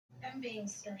I'm being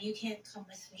silly. You can't come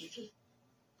with me.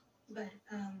 But,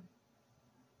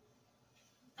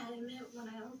 I admit when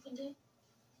I opened it,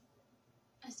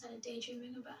 I started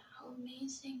daydreaming about how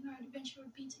amazing our adventure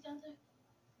would be together.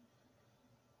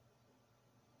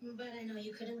 But I know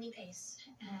you couldn't leave Ace,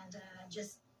 and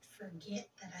just forget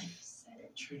that I said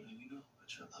it. Trina, you know how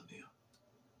much I love you.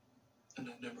 And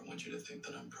I never want you to think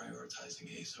that I'm prioritizing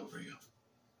Ace over you.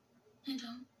 I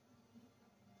don't.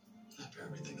 After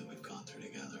everything that we've gone through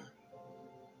together.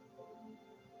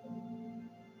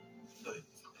 But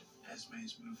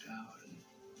Esme's moved out, and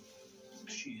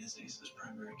she is Ace's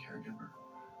primary caregiver.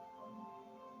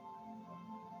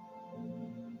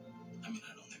 I mean,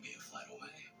 I'd only be a flight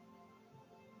away.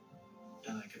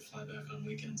 And I could fly back on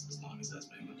weekends as long as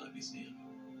Esme would let me see him.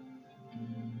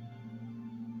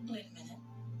 Wait a minute.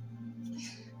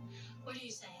 What are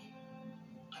you saying?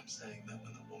 I'm saying that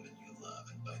when the woman you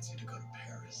love invites you to go to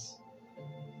Paris,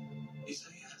 you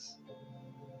say yes.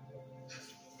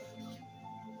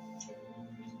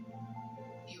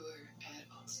 You were at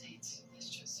All Saints. That's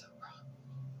just so wrong.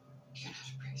 You're not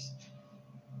a priest.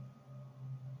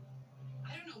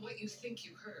 I don't know what you think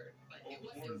you heard, but it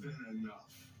wasn't more than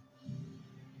enough.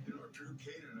 You know, Drew,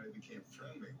 Kate, and I became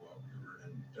friendly while we were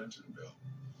in Bentonville.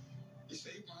 He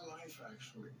saved my life,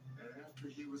 actually. And after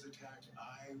he was attacked,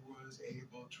 I was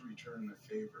able to return the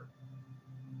favor.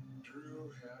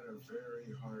 Drew had a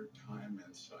very hard time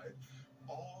inside.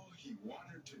 All he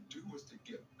wanted to do was to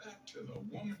get back to the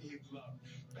woman he loved,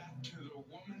 back to the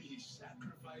woman he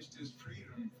sacrificed his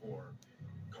freedom for.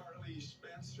 Carly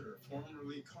Spencer,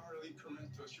 formerly Carly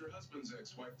Corinthos, your husband's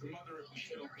ex-wife, the mother of his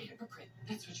children. You're a hypocrite.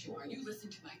 That's what you are. You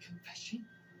listened to my confession?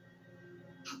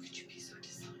 How could you be so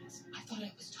dishonest? I thought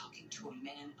I was talking to a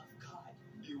man of God.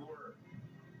 You were.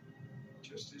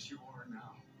 Just as you are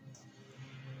now.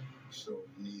 So,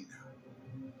 Nina,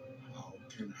 how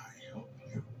can I help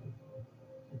you?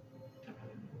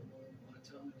 Want to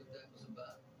tell me what that was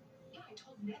about? Yeah, I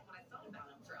told Ned what I thought about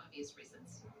him for obvious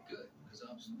reasons. Good, because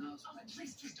I was now. Oh,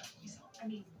 please don't. I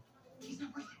mean, he's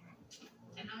not worth it.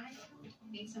 And I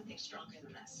need something stronger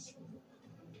than this.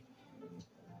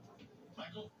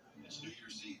 Michael, it's New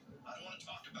Year's Eve. I don't want to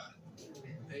talk about it.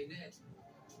 Hey, Ned.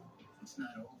 It's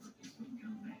not over. He's moving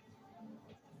on, man.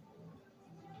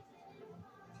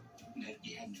 Ned,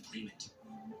 we had an agreement.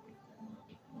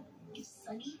 If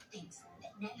Sonny thinks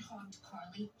that Ned harmed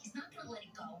Carly, he's not going to let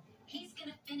it go. He's going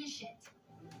to finish it.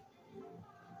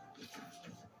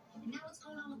 And now what's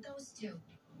going on with those two?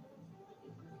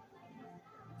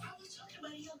 Probably talking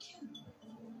about ELQ.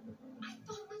 I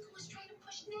thought Michael was trying to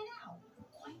push Ned out.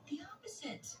 Quite the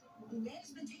opposite.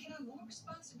 Ned's been taking on more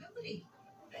responsibility.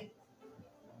 Hey,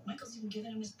 Michael's even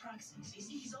given him his proxies. You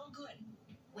see, he's all good.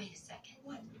 Wait a second.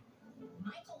 What?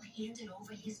 Michael handed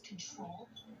over his control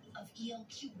of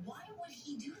ELQ. Why would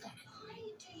he do that? Why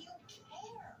do you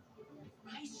care?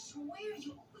 I swear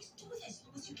you always do this.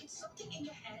 Once you get something in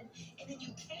your head, and then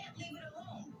you can't leave it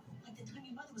alone. Like the time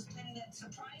your mother was planning that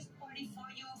surprise party for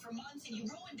you for months, and you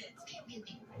ruined it. Okay.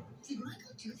 Did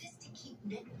Michael do this to keep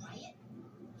Ned quiet?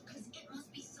 Because it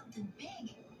must be something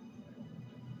big.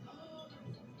 Oh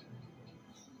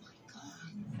my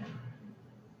God.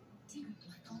 Did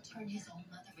Michael turn his own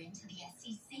mother into the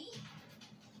SEC?